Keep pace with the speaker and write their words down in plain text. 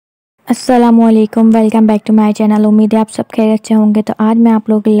अस्सलामुअलैकुम, welcome back to my channel. उम्मीद है आप सब खैरियत से होंगे। तो आज मैं आप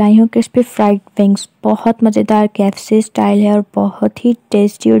लोगों के लिए लाई हूँ क्रिस्पी फ्राइड विंग्स। बहुत मज़ेदार KFC स्टाइल है और बहुत ही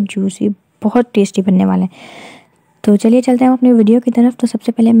टेस्टी और जूसी, बहुत टेस्टी बनने वाले हैं। तो चलिए चलते हैं अपनी वीडियो की तरफ। तो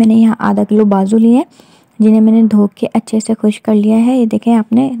सबसे पहले मैंने यहाँ आधा किलो बाजू लिए हैं, जिन्हें मैंने धो के अच्छे से खुश कर लिया है। ये देखें,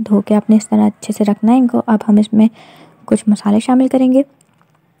 आपने धो के आपने इस तरह अच्छे से रखना है इनको। अब हम इसमें कुछ मसाले शामिल करेंगे।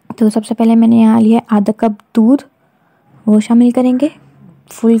 तो सबसे पहले मैंने यहाँ लिया आधा कप दूध, वो शामिल करेंगे।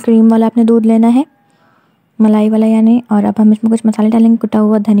 फुल क्रीम वाला आपने दूध लेना है, मलाई वाला यानी। और अब हम इसमें कुछ मसाले डालेंगे। कुटा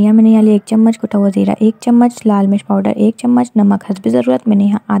हुआ धनिया मैंने यहाँ लिया 1 चम्मच, कुटा हुआ ज़ीरा 1 चम्मच, लाल मिर्च पाउडर 1 चम्मच, नमक हस्ब ज़रूरत मैंने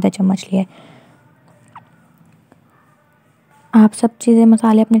यहाँ आधा चम्मच लिया है। आप सब चीज़ें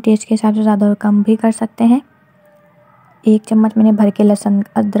मसाले अपने टेस्ट के हिसाब से ज़्यादा और कम भी कर सकते हैं। 1 चम्मच मैंने भर के लहसुन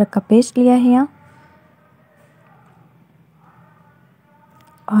अदरक का पेस्ट लिया है यहाँ।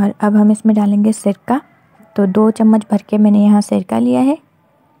 और अब हम इसमें डालेंगे सिरका। तो 2 चम्मच भर के मैंने यहाँ सिरका लिया है।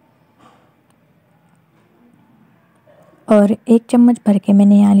 और 1 चम्मच भर के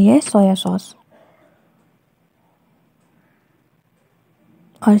मैंने यहाँ लिया है सोया सॉस।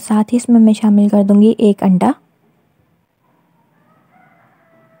 और साथ ही इसमें मैं शामिल कर दूंगी 1 अंडा।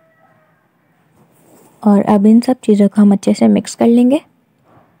 और अब इन सब चीज़ों को हम अच्छे से मिक्स कर लेंगे।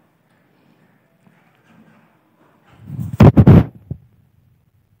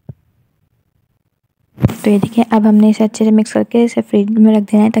 तो ये देखिए, अब हमने इसे अच्छे से मिक्स करके इसे फ्रिज में रख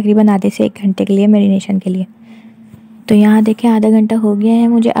देना है तकरीबन आधे से 1 घंटे के लिए, मैरिनेशन के लिए। तो यहाँ देखें आधा घंटा हो गया है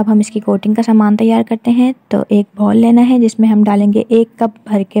मुझे। अब हम इसकी कोटिंग का सामान तैयार करते हैं। तो एक बॉल लेना है जिसमें हम डालेंगे 1 कप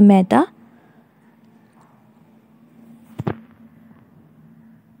भर के मैदा।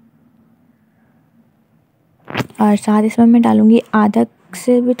 और साथ इसमें मैं डालूंगी आधा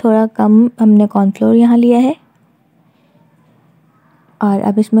से भी थोड़ा कम हमने कॉर्नफ्लोर यहाँ लिया है। और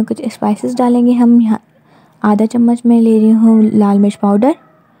अब इसमें कुछ स्पाइसेस डालेंगे हम। यहाँ आधा चम्मच में ले रही हूँ लाल मिर्च पाउडर,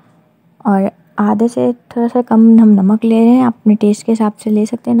 और आधे से थोड़ा सा कम हम नमक ले रहे हैं। आप अपने टेस्ट के हिसाब से ले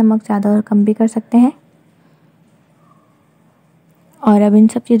सकते हैं, नमक ज़्यादा और कम भी कर सकते हैं। और अब इन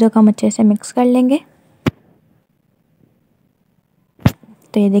सब चीज़ों को हम अच्छे से मिक्स कर लेंगे।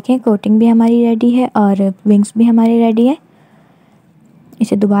 तो ये देखें, कोटिंग भी हमारी रेडी है और विंग्स भी हमारी रेडी है।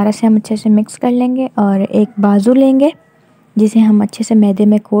 इसे दोबारा से हम अच्छे से मिक्स कर लेंगे। और एक बाजू लेंगे जिसे हम अच्छे से मैदे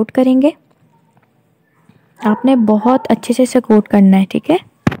में कोट करेंगे। आपने बहुत अच्छे से इसे कोट करना है, ठीक है।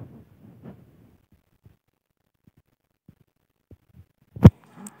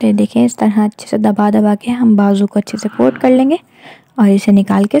 तो देखें, इस तरह अच्छे से दबा दबा के हम बाजू को अच्छे से कोट कर लेंगे और इसे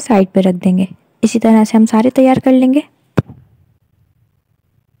निकाल के साइड पे रख देंगे। इसी तरह से हम सारे तैयार कर लेंगे।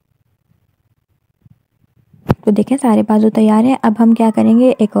 तो देखें, सारे बाजू तैयार हैं। अब हम क्या करेंगे,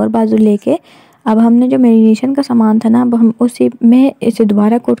 एक और बाजू लेके अब हमने जो मैरिनेशन का सामान था ना, अब हम उसी में इसे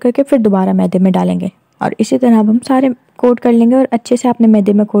दोबारा कोट करके फिर दोबारा मैदे में डालेंगे। और इसी तरह अब हम सारे कोट कर लेंगे। और अच्छे से आपने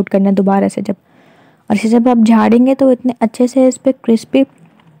मैदे में कोट करना है दोबारा से जब। और इसे जब आप झाड़ेंगे तो इतने अच्छे से इस पर क्रिस्पी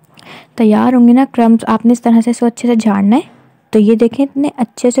तैयार होंगे ना क्रम्स। आपने इस तरह से इसको अच्छे से झाड़ना है। तो ये देखें, इतने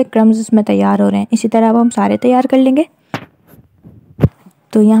अच्छे से क्रम्स इसमें तैयार हो रहे हैं। इसी तरह अब हम सारे तैयार कर लेंगे।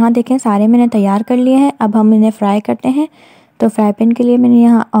 तो यहाँ देखें, सारे मैंने तैयार कर लिए हैं। अब हम इन्हें फ्राई करते हैं। तो फ्राई पैन के लिए मैंने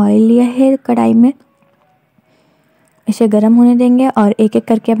यहाँ ऑयल लिया है कढ़ाई में। इसे गर्म होने देंगे और एक एक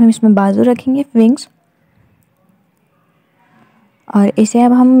करके अब हम इसमें बाजू रखेंगे, विंग्स। और इसे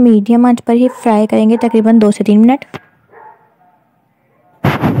अब हम मीडियम आंच पर ही फ्राई करेंगे तकरीबन 2 से 3 मिनट।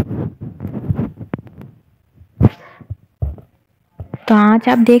 तो आंच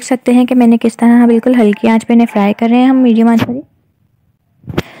आप देख सकते हैं कि मैंने किस तरह बिल्कुल हल्की आंच पे इन्हें फ्राई कर रहे हैं हम, मीडियम आंच पर ही।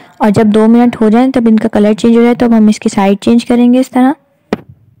 और जब 2 मिनट हो जाए तब इनका कलर चेंज हो जाए तो अब हम इसकी साइड चेंज करेंगे इस तरह।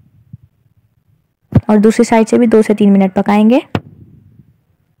 और दूसरी साइड से भी 2 से 3 मिनट पकाएंगे।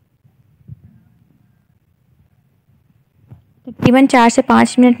 तकरीबन 4 से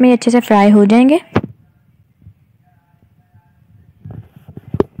 5 मिनट में अच्छे से फ्राई हो जाएंगे।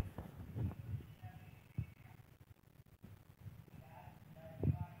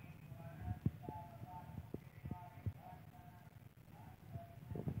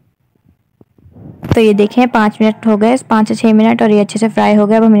 तो ये देखें, 5 मिनट हो गए, 5 से 6 मिनट, और ये अच्छे से फ्राई हो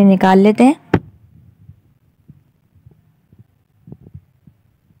गया। अब हम इन्हें निकाल लेते हैं।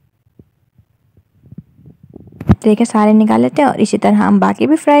 देखिए, सारे निकाल लेते हैं और इसी तरह हम बाकी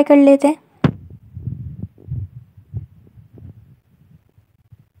भी फ्राई कर लेते हैं।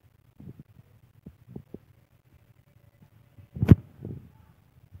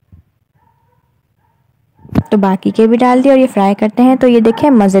 तो बाकी के भी डाल दिए और ये फ्राई करते हैं। तो ये देखें,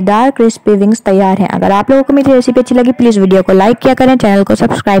 मज़ेदार क्रिस्पी विंग्स तैयार हैं। अगर आप लोगों को मेरी रेसिपी अच्छी लगी, प्लीज़ वीडियो को लाइक किया करें, चैनल को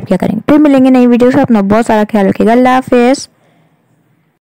सब्सक्राइब किया करें। फिर मिलेंगे नई वीडियो से। अपना बहुत सारा ख्याल रखिएगा। अल्लाह हाफ़िज़।